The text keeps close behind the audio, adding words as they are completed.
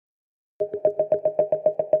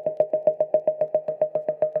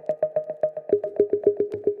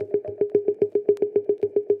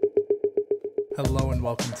Hello and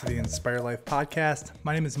welcome to the Inspire Life podcast.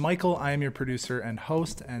 My name is Michael. I am your producer and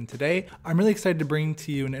host. And today I'm really excited to bring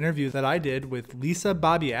to you an interview that I did with Lisa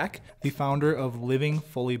Bobyak, the founder of Living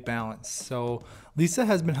Fully Balanced. So Lisa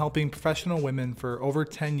has been helping professional women for over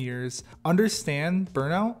 10 years understand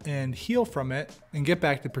burnout and heal from it and get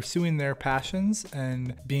back to pursuing their passions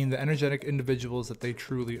and being the energetic individuals that they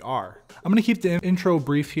truly are. I'm going to keep the intro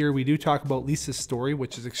brief here. We do talk about Lisa's story,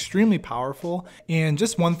 which is extremely powerful. And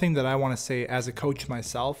just one thing that I want to say as a coach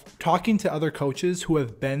myself, talking to other coaches who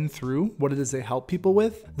have been through what it is they help people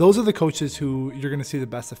with, those are the coaches who you're going to see the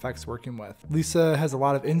best effects working with. Lisa has a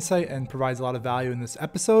lot of insight and provides a lot of value in this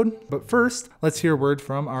episode. But first, let's hear a word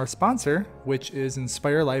from our sponsor, which is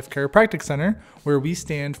Inspire Life Chiropractic Center, where we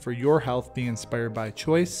stand for your health being inspired by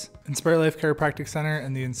choice. Inspire Life Chiropractic Center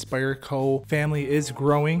and the Inspire Co. family is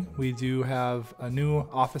growing. We do have a new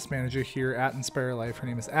office manager here at Inspire Life. Her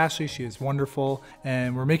name is Ashley. She is wonderful.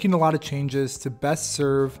 And we're making a lot of changes to best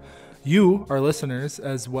serve you, our listeners,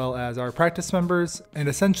 as well as our practice members and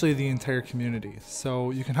essentially the entire community. So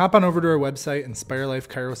you can hop on over to our website,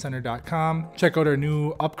 inspirelifechirocenter.com, check out our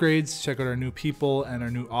new upgrades, check out our new people and our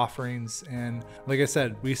new offerings. And like I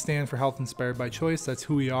said, we stand for health inspired by choice. That's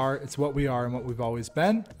who we are. It's what we are and what we've always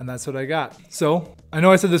been. And that's what I got. So I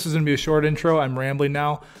know I said this was going to be a short intro. I'm rambling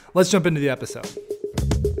now. Let's jump into the episode.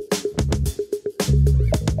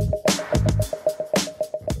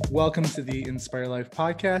 Welcome to the Inspire Life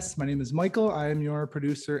podcast. My name is Michael. I am your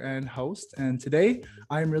producer and host. And today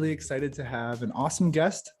I am really excited to have an awesome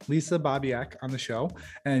guest, Lisa Bobyak, on the show.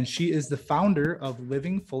 And she is the founder of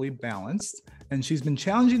Living Fully Balanced. And she's been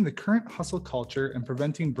challenging the current hustle culture and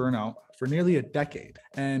preventing burnout for nearly a decade.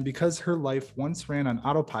 And because her life once ran on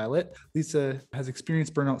autopilot, Lisa has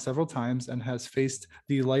experienced burnout several times and has faced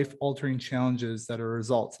the life-altering challenges that are a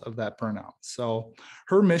result of that burnout. So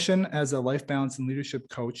her mission as a life balance and leadership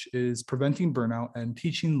coach is preventing burnout and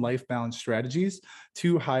teaching life balance strategies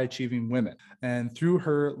to high-achieving women. And through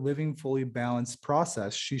her Living Fully Balanced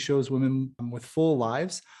process, she shows women with full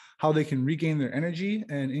lives how they can regain their energy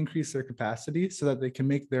and increase their capacity so that they can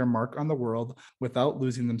make their mark on the world without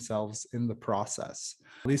losing themselves in the process.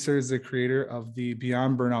 Lisa is the creator of the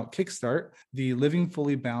Beyond Burnout Kickstart, the Living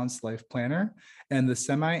Fully Balanced Life Planner, and the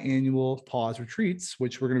semi-annual pause retreats,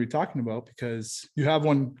 which we're going to be talking about because you have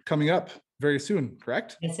one coming up very soon,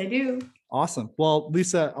 correct? Yes, I do. Awesome. Well,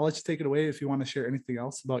 Lisa, I'll let you take it away if you want to share anything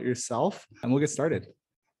else about yourself, and we'll get started.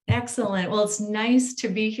 Excellent. Well, it's nice to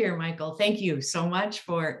be here, Michael. Thank you so much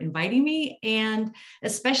for inviting me, and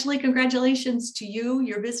especially congratulations to you,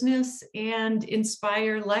 your business, and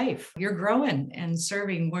Inspire Life. You're growing and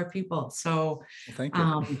serving more people. So thank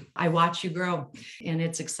you. I watch you grow, and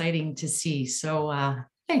it's exciting to see. So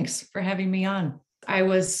thanks for having me on. I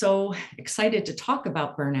was so excited to talk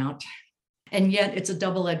about burnout, and yet it's a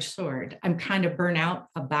double-edged sword. I'm kind of burnout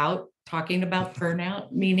about talking about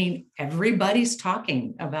burnout, meaning everybody's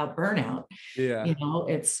talking about burnout. Yeah. You know,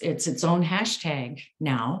 it's its own hashtag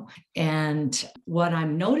now. And what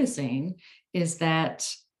I'm noticing is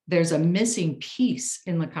that there's a missing piece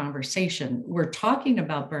in the conversation. We're talking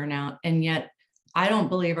about burnout, and yet I don't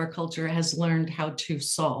believe our culture has learned how to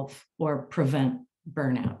solve or prevent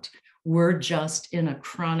burnout. We're just in a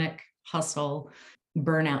chronic hustle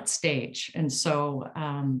burnout stage. And so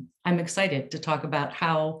I'm excited to talk about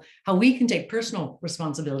how we can take personal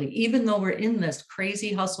responsibility, even though we're in this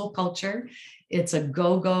crazy hustle culture. It's a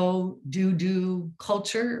go, do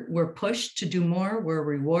culture. We're pushed to do more. We're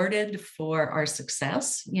rewarded for our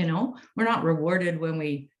success. You know, we're not rewarded when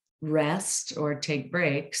we rest or take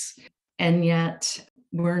breaks. And yet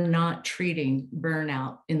we're not treating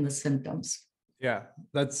burnout in the symptoms. Yeah,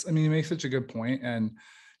 you make such a good point. And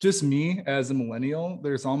just me as a millennial,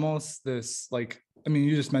 there's almost this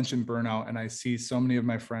you just mentioned burnout, and I see so many of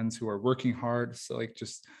my friends who are working hard. So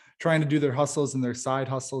just trying to do their hustles and their side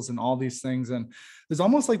hustles and all these things. And there's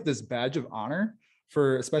almost like this badge of honor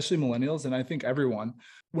for especially millennials. And I think everyone,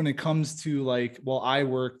 when it comes to I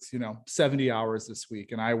worked, 70 hours this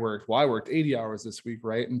week, and I worked 80 hours this week.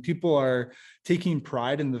 Right. And people are taking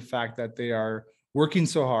pride in the fact that they are working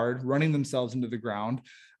so hard, running themselves into the ground.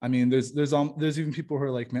 I mean, there's even people who are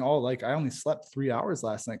like, man, I only slept 3 hours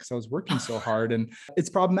last night because I was working so hard. And it's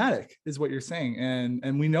problematic is what you're saying.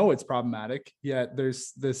 And we know it's problematic, yet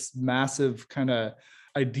there's this massive kind of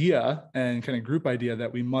idea and kind of group idea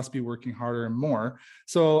that we must be working harder and more.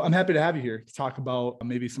 So I'm happy to have you here to talk about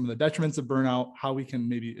maybe some of the detriments of burnout, how we can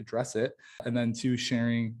maybe address it, and then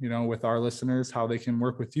sharing, with our listeners, how they can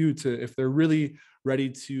work with you to, if they're really ready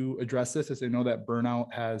to address this, as they know that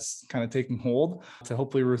burnout has kind of taken hold, to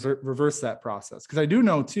hopefully reverse that process. Because I do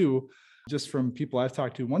know too, just from people I've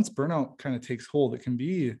talked to, once burnout kind of takes hold, it can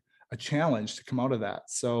be a challenge to come out of that.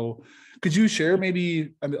 So could you share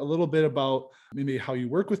maybe a little bit about maybe how you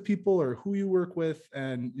work with people or who you work with,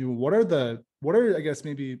 and what are, I guess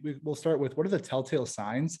maybe we'll start with, what are the telltale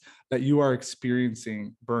signs that you are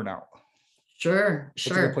experiencing burnout? Sure, That's a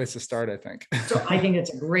good sure. place to start, I think. So I think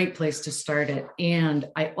it's a great place to start it. And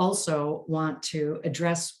I also want to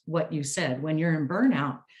address what you said. When you're in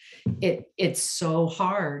burnout, it's so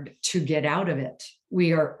hard to get out of it.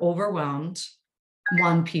 We are overwhelmed,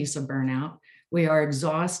 one piece of burnout. We are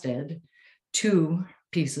exhausted, two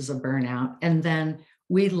pieces of burnout. And then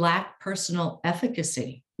we lack personal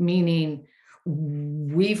efficacy, meaning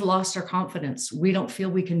we've lost our confidence. We don't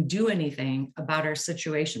feel we can do anything about our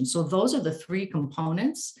situation. So those are the three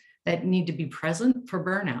components that need to be present for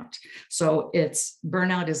burnout. So it's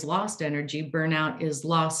burnout is lost energy, burnout is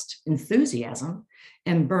lost enthusiasm,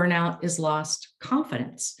 and burnout is lost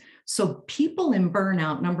confidence. So people in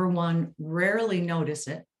burnout, number one, rarely notice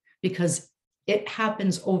it because it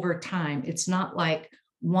happens over time. It's not like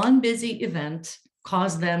one busy event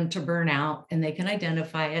caused them to burn out and they can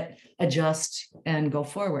identify it, adjust, and go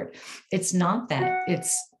forward. It's not that.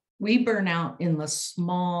 We burn out in the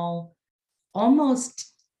small,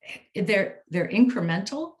 almost they're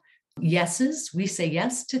incremental yeses. We say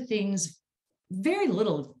yes to things, very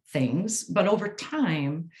little things, but over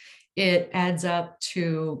time, it adds up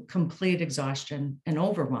to complete exhaustion and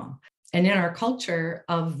overwhelm. And in our culture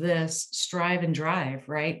of this strive and drive,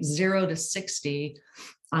 right? 0 to 60,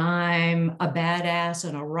 I'm a badass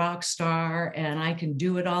and a rock star and I can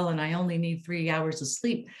do it all and I only need 3 hours of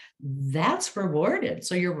sleep. That's rewarded.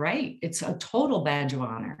 So you're right. It's a total badge of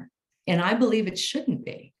honor. And I believe it shouldn't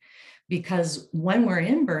be, because when we're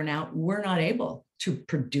in burnout, we're not able to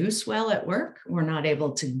produce well at work. We're not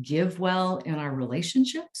able to give well in our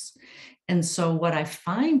relationships. And so what I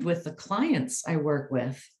find with the clients I work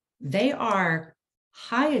with, they are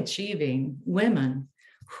high achieving women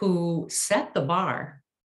who set the bar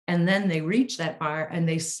and then they reach that bar and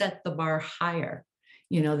they set the bar higher.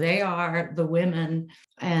 They are the women.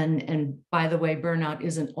 And by the way, burnout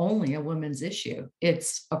isn't only a women's issue.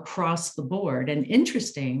 It's across the board. And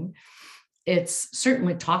interesting, it's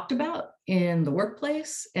certainly talked about in the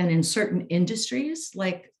workplace and in certain industries,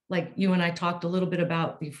 like you and I talked a little bit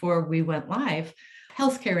about before we went live,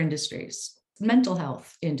 healthcare industries, mental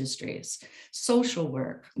health industries, social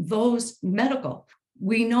work, those medical.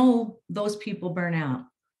 We know those people burn out,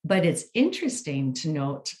 but it's interesting to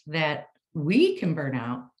note that we can burn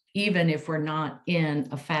out even if we're not in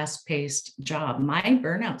a fast-paced job. My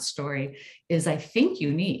burnout story is, I think,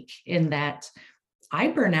 unique in that I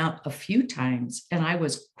burn out a few times and I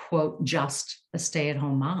was, quote, just a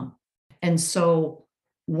stay-at-home mom. And so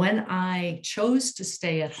when I chose to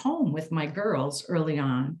stay at home with my girls early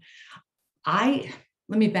on, let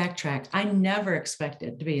me backtrack. I never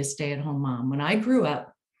expected to be a stay-at-home mom. When I grew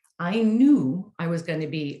up, I knew I was going to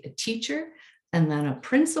be a teacher and then a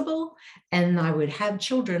principal, and I would have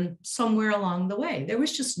children somewhere along the way. There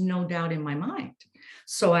was just no doubt in my mind.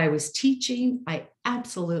 So I was teaching. I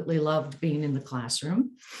absolutely loved being in the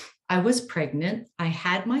classroom. I was pregnant. I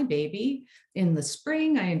had my baby in the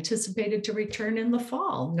spring. I anticipated to return in the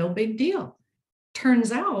fall. No big deal.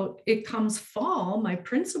 Turns out it comes fall. My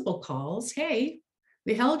principal calls, hey,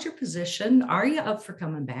 we held your position. Are you up for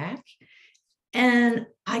coming back? And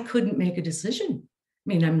I couldn't make a decision. I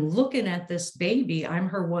mean, I'm looking at this baby. I'm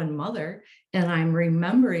her one mother, and I'm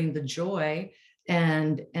remembering the joy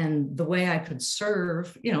and the way I could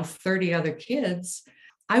serve, 30 other kids.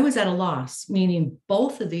 I was at a loss, meaning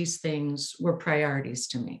both of these things were priorities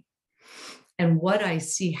to me. And what I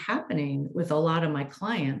see happening with a lot of my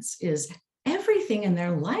clients is everything in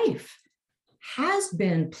their life has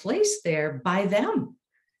been placed there by them.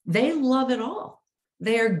 They love it all.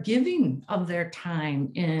 They are giving of their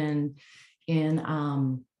time in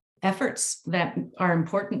efforts that are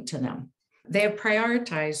important to them. They have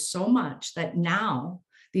prioritized so much that now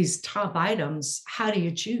these top items, how do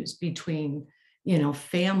you choose between,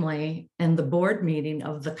 family and the board meeting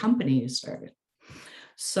of the company you started?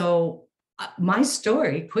 So my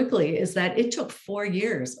story quickly is that it took 4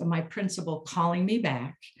 years of my principal calling me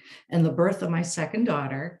back and the birth of my second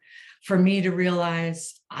daughter for me to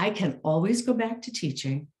realize I can always go back to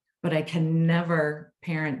teaching, but I can never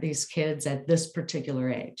parent these kids at this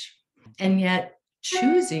particular age. And yet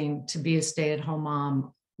choosing to be a stay-at-home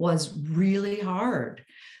mom was really hard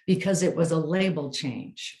because it was a label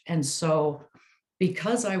change. And so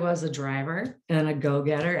because I was a driver and a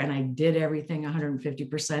go-getter and I did everything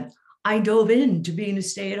 150%, I dove into being a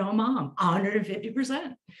stay-at-home mom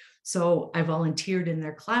 150%. So I volunteered in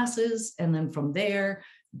their classes, and then from there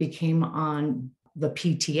became on the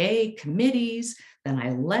PTA committees. Then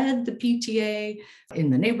I led the PTA in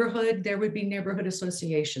the neighborhood. There would be neighborhood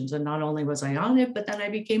associations. And not only was I on it, but then I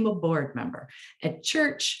became a board member. At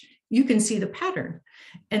church, you can see the pattern.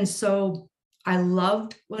 And so I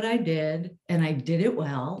loved what I did, and I did it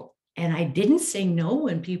well. And I didn't say no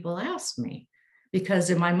when people asked me, because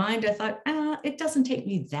in my mind, I thought, it doesn't take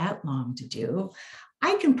me that long to do.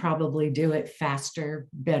 I can probably do it faster,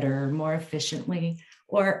 better, more efficiently,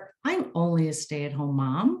 or I'm only a stay-at-home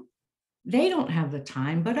mom. They don't have the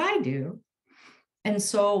time, but I do. And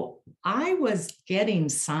so I was getting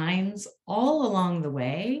signs all along the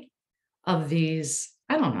way of these,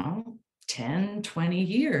 I don't know, 10, 20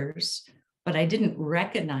 years, but I didn't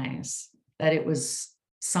recognize that it was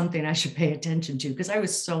something I should pay attention to because I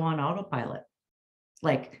was so on autopilot,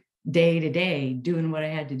 like day to day, doing what I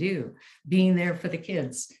had to do, being there for the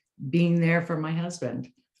kids, being there for my husband.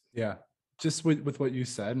 Yeah. Just with what you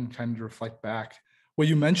said and kind of reflect back, what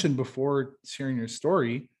you mentioned before sharing your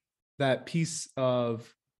story, that piece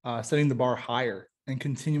of setting the bar higher and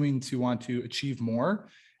continuing to want to achieve more.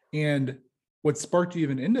 And what sparked you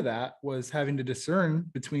even into that was having to discern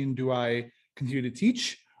between, do I continue to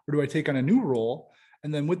teach or do I take on a new role?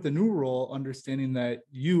 And then with the new role, understanding that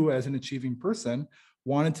you as an achieving person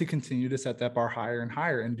wanted to continue to set that bar higher and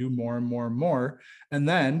higher and do more and more and more. And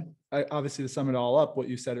then obviously to sum it all up, what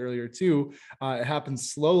you said earlier too, it happened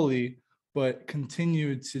slowly, but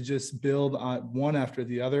continued to just build on one after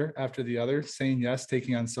the other, saying yes,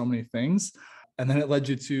 taking on so many things. And then it led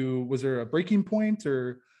you to, was there a breaking point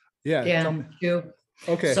or? Yeah. Tell me.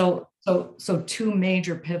 Okay. So two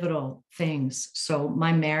major pivotal things. So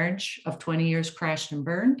my marriage of 20 years crashed and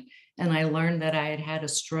burned, and I learned that I had had a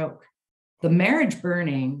stroke. The marriage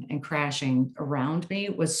burning and crashing around me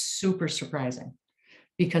was super surprising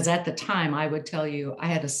because at the time I would tell you I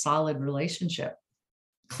had a solid relationship.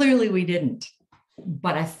 Clearly we didn't,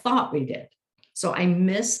 but I thought we did. So I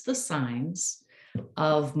missed the signs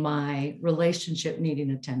of my relationship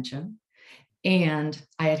needing attention. And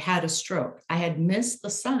I had had a stroke. I had missed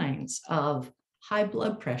the signs of high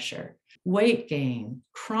blood pressure, weight gain,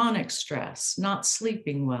 chronic stress, not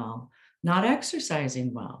sleeping well, not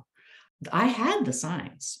exercising well. I had the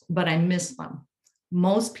signs, but I missed them.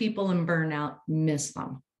 Most people in burnout miss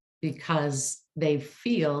them because they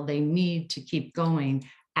feel they need to keep going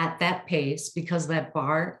at that pace because that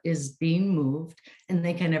bar is being moved and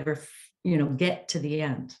they can never, get to the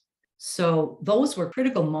end. So those were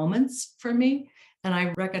critical moments for me. And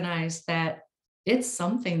I recognized that it's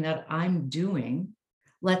something that I'm doing.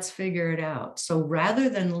 Let's figure it out. So rather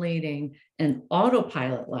than leading an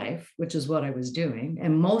autopilot life, which is what I was doing,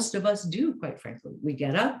 and most of us do, quite frankly, we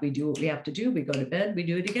get up, we do what we have to do, we go to bed, we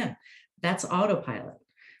do it again. That's autopilot.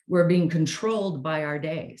 We're being controlled by our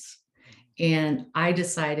days. And I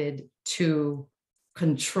decided to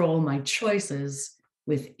control my choices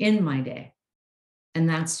within my day. And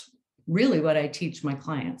that's really what I teach my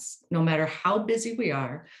clients. No matter how busy we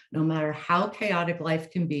are, no matter how chaotic life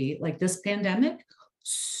can be, like this pandemic,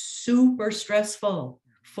 super stressful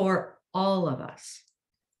for all of us.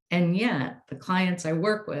 And yet the clients I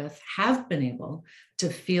work with have been able to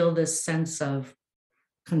feel this sense of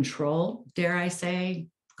control, dare I say,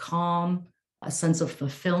 calm, a sense of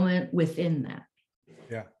fulfillment within that.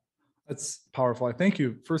 Yeah, that's powerful. I thank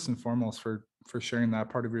you first and foremost for sharing that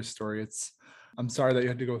part of your story. I'm sorry that you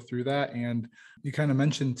had to go through that. And you kind of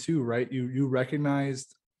mentioned too, right? You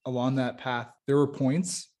recognized along that path, there were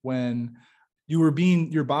points when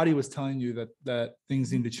your body was telling you that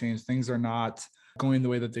things need to change. Things are not going the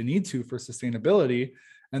way that they need to for sustainability.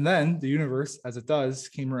 And then the universe, as it does,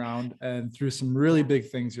 came around and threw some really big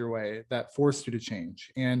things your way that forced you to change.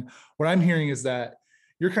 And what I'm hearing is that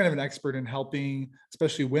you're kind of an expert in helping,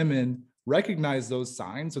 especially women, recognize those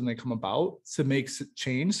signs when they come about to make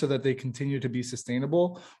change so that they continue to be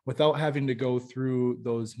sustainable without having to go through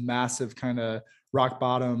those massive kind of rock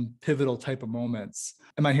bottom pivotal type of moments.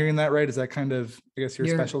 Am I hearing that right? Is that kind of, I guess, your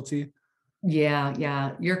specialty?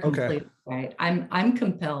 Yeah, you're completely right. I'm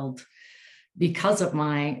compelled because of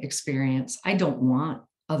my experience. I don't want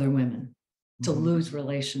other women to lose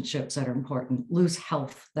relationships that are important, lose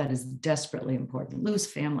health that is desperately important, lose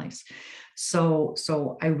families.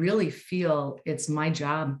 So I really feel it's my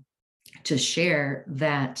job to share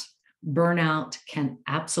that burnout can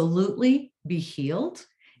absolutely be healed,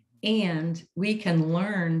 and we can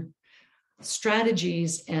learn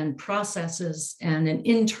strategies and processes and an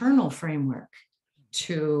internal framework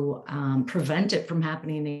to prevent it from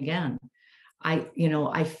happening again.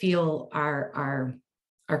 I feel our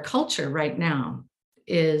culture right now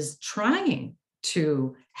is trying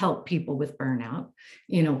to help people with burnout.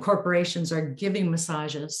 Corporations are giving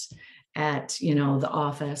massages at, the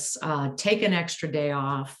office, take an extra day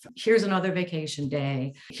off. Here's another vacation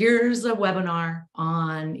day. Here's a webinar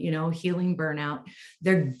on, healing burnout.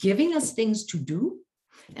 They're giving us things to do.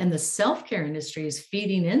 And the self-care industry is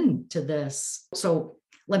feeding into this. So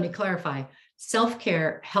let me clarify.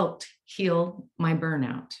 Self-care helped heal my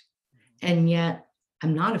burnout. And yet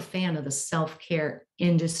I'm not a fan of the self-care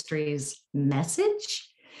industry's message.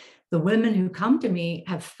 The women who come to me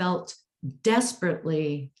have felt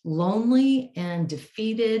desperately lonely and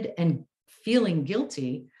defeated and feeling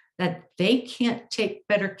guilty that they can't take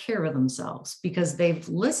better care of themselves because they've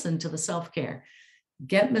listened to the self-care.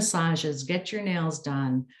 Get massages, get your nails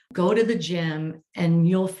done, go to the gym, and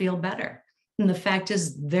you'll feel better. And the fact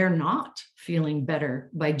is, they're not feeling better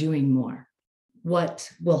by doing more. What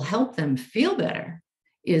will help them feel better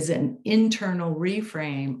is an internal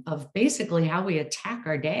reframe of basically how we attack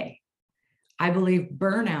our day. I believe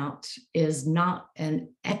burnout is not an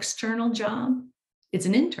external job, it's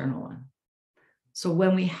an internal one. So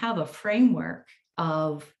when we have a framework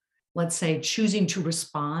of, let's say, choosing to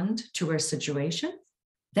respond to our situation,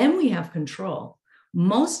 then we have control.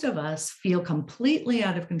 Most of us feel completely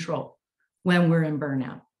out of control when we're in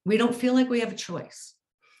burnout. We don't feel like we have a choice.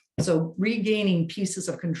 So regaining pieces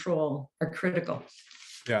of control are critical.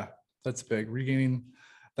 Yeah, that's big. Regaining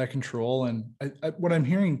that control. And what I'm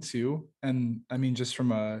hearing too, and I mean, just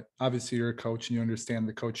from obviously you're a coach and you understand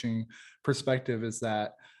the coaching perspective, is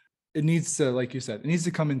that it needs to, like you said, it needs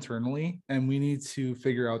to come internally, and we need to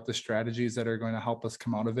figure out the strategies that are going to help us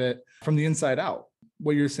come out of it from the inside out.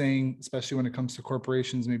 What you're saying, especially when it comes to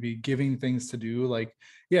corporations, maybe giving things to do, like,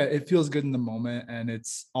 yeah, it feels good in the moment and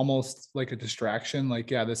it's almost like a distraction. Like,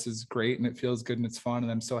 yeah, this is great and it feels good and it's fun.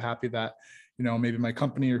 And I'm so happy that, maybe my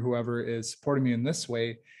company or whoever is supporting me in this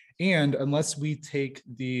way. And unless we take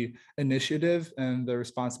the initiative and the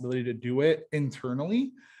responsibility to do it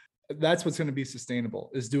internally, that's what's going to be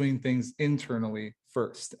sustainable, is doing things internally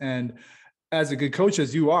first. And as a good coach,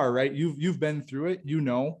 as you are, right, you've been through it,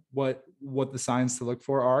 what the signs to look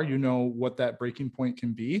for are, what that breaking point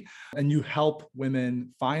can be, and you help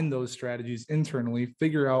women find those strategies internally,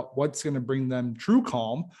 figure out what's going to bring them true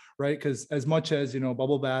calm, right? Because as much as,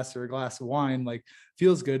 bubble baths or a glass of wine, like,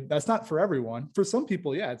 feels good, that's not for everyone. For some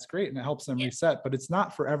people, yeah, it's great and it helps them reset, but it's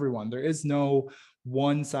not for everyone. There is no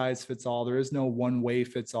one size fits all. There is no one way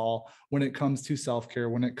fits all when it comes to self-care,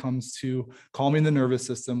 when it comes to calming the nervous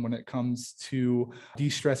system, when it comes to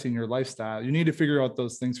de-stressing your lifestyle. You need to figure out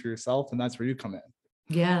those things for yourself, and that's where you come in.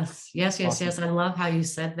 Yes. Awesome. I love how you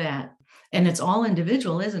said that. And it's all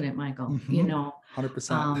individual, isn't it, Michael?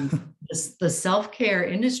 100%. The self-care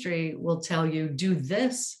industry will tell you, do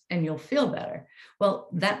this and you'll feel better. Well,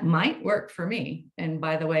 that might work for me. And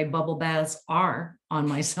by the way, bubble baths are on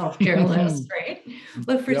my self-care list, right?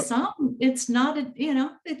 But for some, it's not,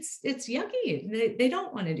 it's yucky. They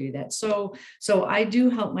don't want to do that. So I do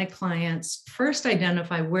help my clients first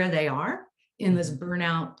identify where they are in this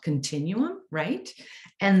burnout continuum, right?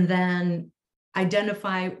 And then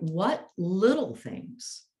identify what little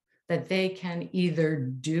things that they can either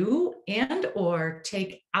do and or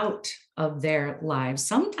take out of their lives.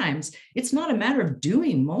 Sometimes it's not a matter of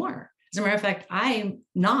doing more. As a matter of fact, I'm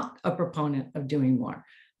not a proponent of doing more.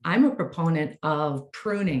 I'm a proponent of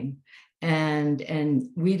pruning and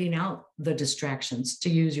weeding out the distractions, to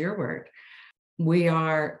use your word. We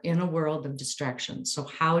are in a world of distractions. So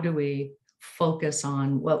how do we focus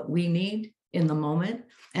on what we need in the moment?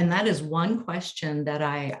 And that is one question that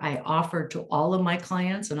I offer to all of my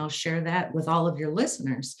clients, and I'll share that with all of your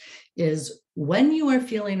listeners, is when you are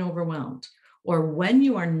feeling overwhelmed, or when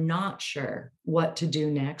you are not sure what to do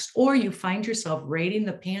next, or you find yourself raiding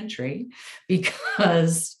the pantry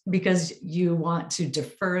because you want to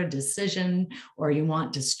defer a decision, or you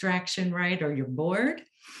want distraction, right? Or you're bored,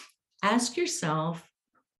 ask yourself,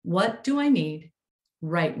 what do I need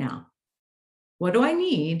right now? What do I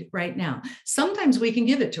need right now? Sometimes we can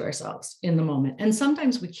give it to ourselves in the moment, and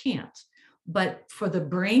sometimes we can't. But for the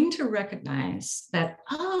brain to recognize that,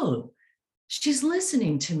 oh, she's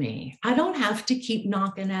listening to me. I don't have to keep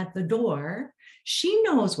knocking at the door. She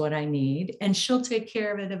knows what I need, and she'll take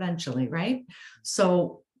care of it eventually, right?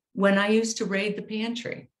 So when I used to raid the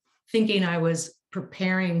pantry, thinking I was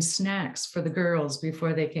preparing snacks for the girls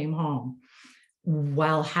before they came home,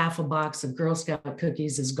 while half a box of Girl Scout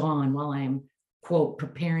cookies is gone while I'm, quote,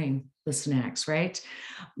 preparing the snacks, right?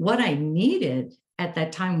 What I needed at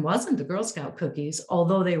that time wasn't the Girl Scout cookies,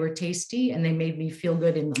 although they were tasty and they made me feel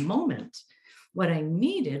good in the moment. What I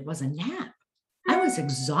needed was a nap. I was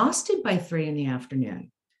exhausted by 3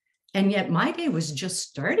 p.m. And yet my day was just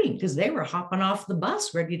starting because they were hopping off the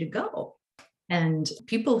bus ready to go. And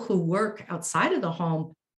people who work outside of the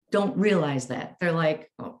home don't realize that. They're like,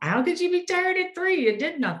 oh, how could you be tired at 3? You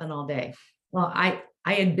did nothing all day. Well, I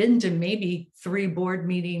had been to maybe 3 board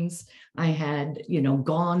meetings. I had,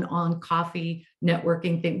 gone on coffee,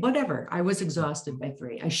 networking thing, whatever. I was exhausted by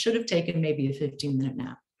 3. I should have taken maybe a 15-minute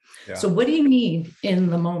nap. Yeah. So what do you need in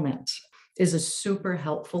the moment is a super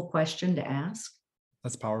helpful question to ask.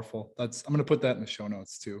 That's powerful. I'm going to put that in the show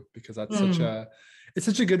notes too, because that's it's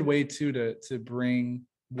such a good way too, to bring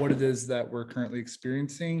what it is that we're currently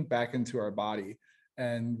experiencing back into our body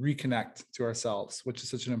and reconnect to ourselves, which is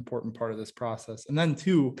such an important part of this process. And then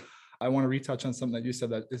too, I want to retouch on something that you said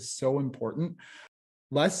that is so important.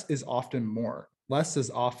 Less is often more. Less is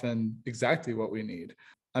often exactly what we need.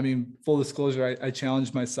 I mean, full disclosure, I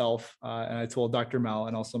challenged myself and I told Dr. Mel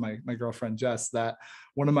and also my girlfriend, Jess, that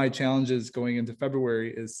one of my challenges going into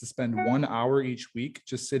February is to spend 1 hour each week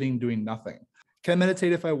just sitting doing nothing. Can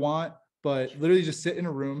meditate if I want, but literally just sit in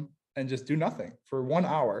a room and just do nothing for 1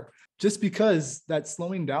 hour, just because that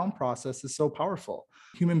slowing down process is so powerful.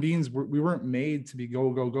 Human beings, we weren't made to be go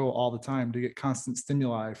all the time, to get constant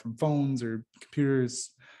stimuli from phones or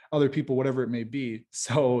computers, other people, whatever it may be.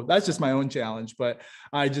 So that's just my own challenge. But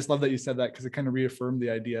I just love that you said that, because it kind of reaffirmed the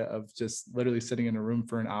idea of just literally sitting in a room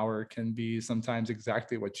for an hour can be sometimes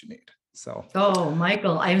exactly what you need. So, oh,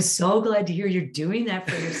 Michael, I'm so glad to hear you're doing that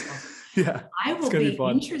for yourself. yeah, I will be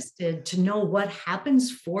interested to know what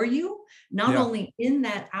happens for you, not only in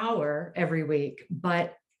that hour every week,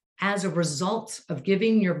 but as a result of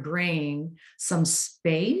giving your brain some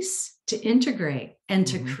space to integrate and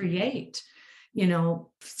to create.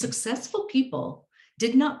 Successful people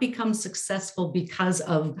did not become successful because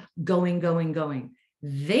of going.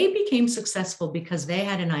 They became successful because they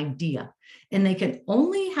had an idea, and they can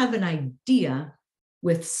only have an idea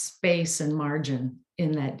with space and margin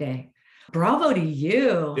in that day. Bravo to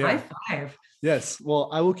you. Yeah. High five. Yes. Well,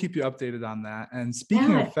 I will keep you updated on that. And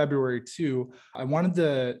speaking of February too, I wanted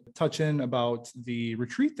to touch in about the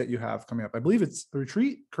retreat that you have coming up. I believe it's a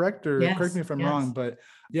retreat, correct? Or correct me if I'm wrong, but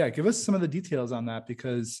yeah, give us some of the details on that,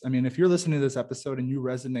 because I mean, if you're listening to this episode and you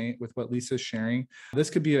resonate with what Lisa's sharing,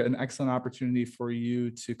 this could be an excellent opportunity for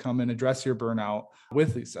you to come and address your burnout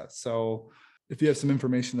with Lisa. So if you have some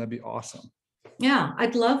information, that'd be awesome. Yeah,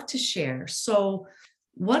 I'd love to share. So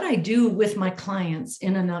what I do with my clients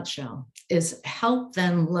in a nutshell is help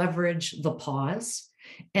them leverage the pause.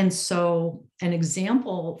 And so an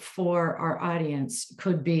example for our audience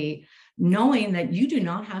could be knowing that you do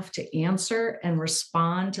not have to answer and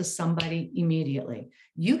respond to somebody immediately.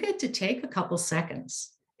 You get to take a couple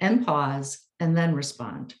seconds and pause and then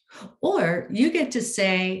respond. Or you get to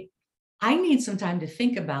say, I need some time to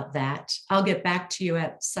think about that. I'll get back to you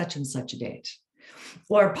at such and such a date.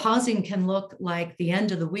 Or pausing can look like the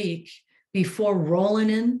end of the week before rolling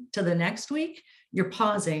into the next week. You're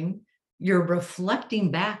pausing, you're reflecting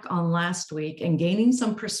back on last week and gaining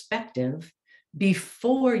some perspective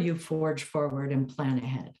before you forge forward and plan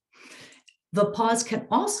ahead. The pause can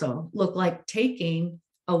also look like taking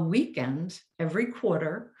a weekend every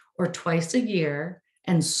quarter or twice a year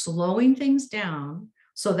and slowing things down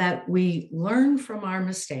so that we learn from our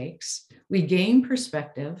mistakes, we gain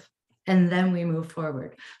perspective, and then we move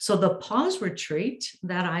forward. So the pause retreat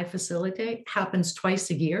that I facilitate happens twice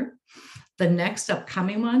a year. The next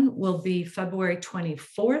upcoming one will be February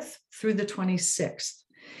 24th through the 26th.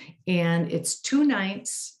 And it's 2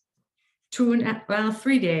 nights,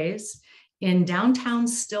 3 days in downtown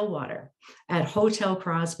Stillwater at Hotel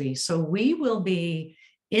Crosby. So we will be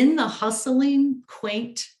in the hustling,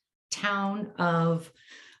 quaint town of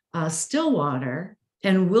Stillwater,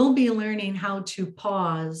 and we'll be learning how to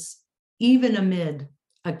pause even amid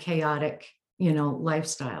a chaotic,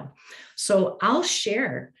 lifestyle. So I'll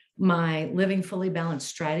share my living fully balanced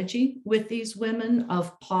strategy with these women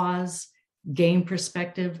of pause, gain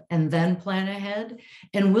perspective, and then plan ahead.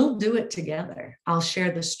 And we'll do it together. I'll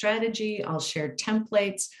share the strategy. I'll share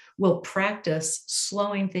templates. We'll practice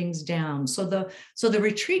slowing things down. So the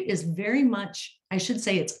retreat is very much, I should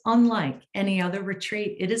say, it's unlike any other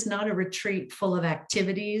retreat. It is not a retreat full of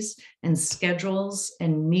activities and schedules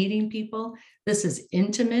and meeting people. This is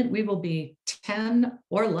intimate. We will be 10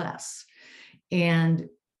 or less. And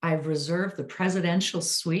I've reserved the presidential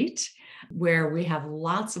suite where we have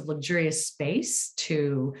lots of luxurious space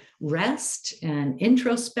to rest and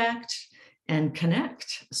introspect and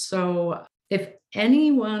connect. So if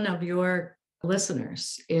any one of your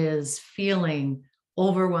listeners is feeling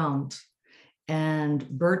overwhelmed and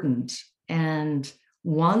burdened and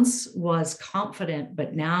once was confident,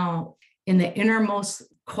 but now in the innermost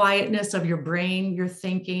quietness of your brain, you're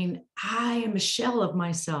thinking, I am a shell of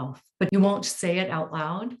myself, but you won't say it out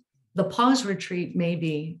loud, the pause retreat may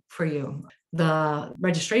be for you. The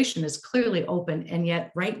registration is clearly open, and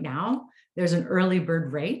yet right now there's an early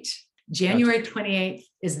bird rate. January 28th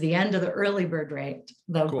is the end of the early bird rate.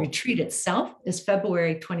 The retreat itself is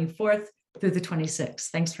February 24th through the 26th.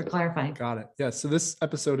 Thanks for clarifying. Got it. Yeah. So this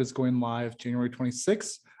episode is going live January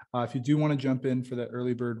 26th. If you do want to jump in for that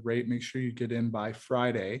early bird rate, make sure you get in by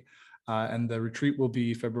Friday. And the retreat will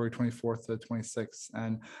be February 24th to the 26th.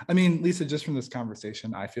 And I mean, Lisa, just from this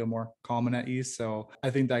conversation, I feel more calm and at ease. So I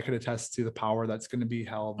think that could attest to the power that's going to be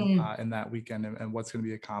held in that weekend and what's going to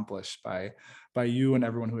be accomplished by you and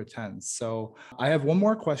everyone who attends. So I have one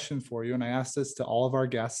more question for you. And I asked this to all of our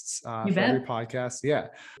guests for every podcast. Yeah.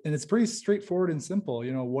 And it's pretty straightforward and simple.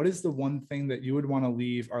 What is the one thing that you would want to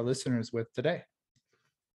leave our listeners with today?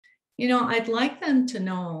 I'd like them to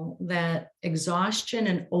know that exhaustion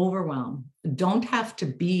and overwhelm don't have to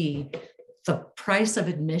be the price of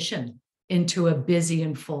admission into a busy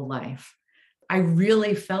and full life. I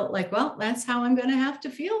really felt like, well, that's how I'm going to have to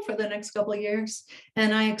feel for the next couple of years.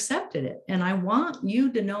 And I accepted it. And I want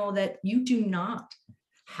you to know that you do not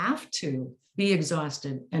have to be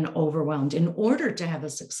exhausted and overwhelmed in order to have a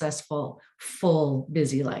successful, full,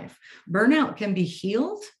 busy life. Burnout can be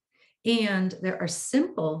healed. And there are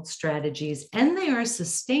simple strategies, and they are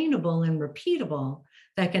sustainable and repeatable,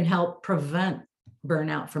 that can help prevent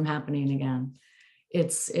burnout from happening again.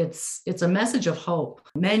 It's a message of hope.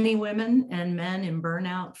 Many women and men in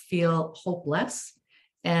burnout feel hopeless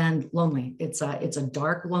and lonely. It's a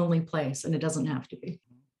dark, lonely place, and it doesn't have to be.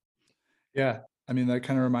 Yeah. I mean, that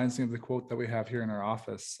kind of reminds me of the quote that we have here in our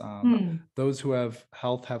office. Those who have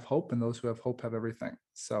health have hope, and those who have hope have everything.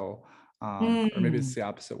 So or maybe it's the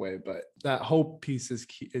opposite way, but that hope piece is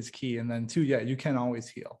key. And then too, you can always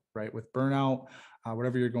heal, right? With burnout,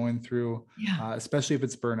 whatever you're going through, especially if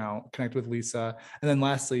it's burnout, connect with Lisa. And then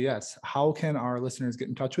lastly, yes, how can our listeners get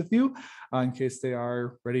in touch with you in case they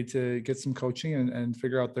are ready to get some coaching and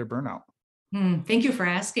figure out their burnout? Thank you for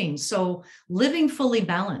asking. So Living Fully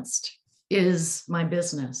Balanced is my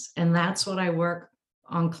business, and that's what I work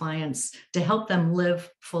on clients to help them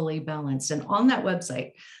live fully balanced. And on that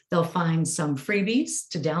website, they'll find some freebies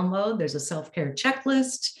to download. There's a self-care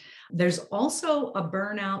checklist. There's also a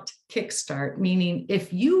burnout kickstart, meaning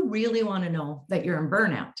if you really want to know that you're in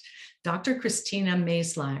burnout, Dr. Christina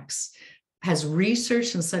Maslachs has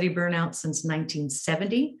researched and studied burnout since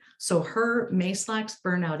 1970. So her Maslachs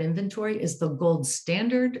burnout inventory is the gold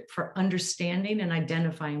standard for understanding and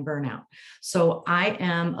identifying burnout. So I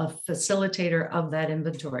am a facilitator of that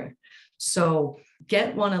inventory. So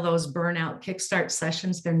get one of those burnout kickstart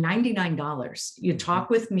sessions. They're $99. You talk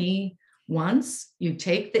with me once, you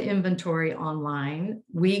take the inventory online,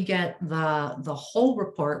 we get the whole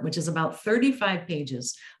report, which is about 35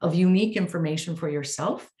 pages of unique information for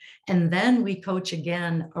yourself. And then we coach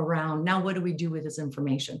again around, now what do we do with this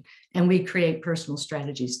information? And we create personal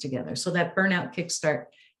strategies together. So that burnout kickstart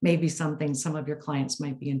may be something some of your clients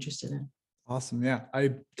might be interested in. Awesome. Yeah.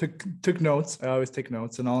 I took notes. I always take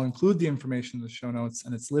notes, and I'll include the information in the show notes,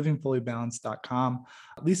 and it's livingfullybalanced.com.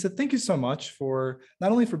 Lisa, thank you so much for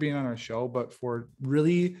not only for being on our show, but for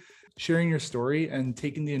really sharing your story and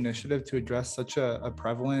taking the initiative to address such a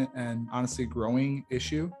prevalent and honestly growing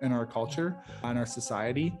issue in our culture and our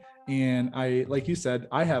society. And I, like you said,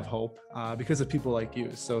 I have hope because of people like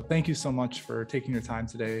you. So thank you so much for taking your time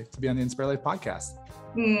today to be on the Inspire Life podcast.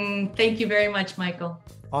 Thank you very much, Michael.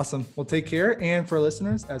 Awesome. Well, take care. And for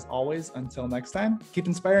listeners, as always, until next time, keep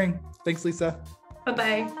inspiring. Thanks, Lisa.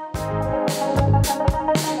 Bye-bye.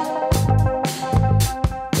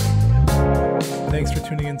 Thanks for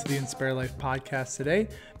tuning into the Inspire Life podcast today.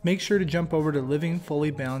 Make sure to jump over to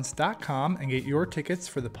livingfullybalanced.com and get your tickets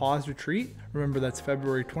for the Pause Retreat. Remember, that's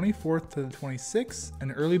February 24th to the 26th,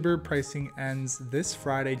 and early bird pricing ends this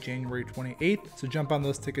Friday, January 28th. So jump on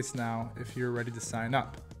those tickets now if you're ready to sign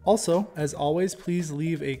up. Also, as always, please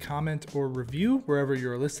leave a comment or review wherever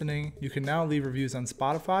you're listening. You can now leave reviews on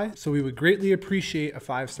Spotify, so we would greatly appreciate a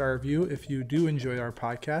 5-star review if you do enjoy our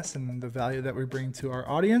podcast and the value that we bring to our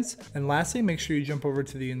audience. And lastly, make sure you jump over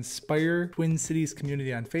to the Inspire Twin Cities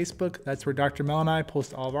community on Facebook. That's where Dr. Mel and I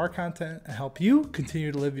post all of our content and help you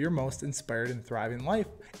continue to live your most inspired and thriving life.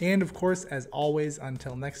 And of course, as always,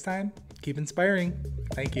 until next time, keep inspiring.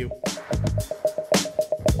 Thank you.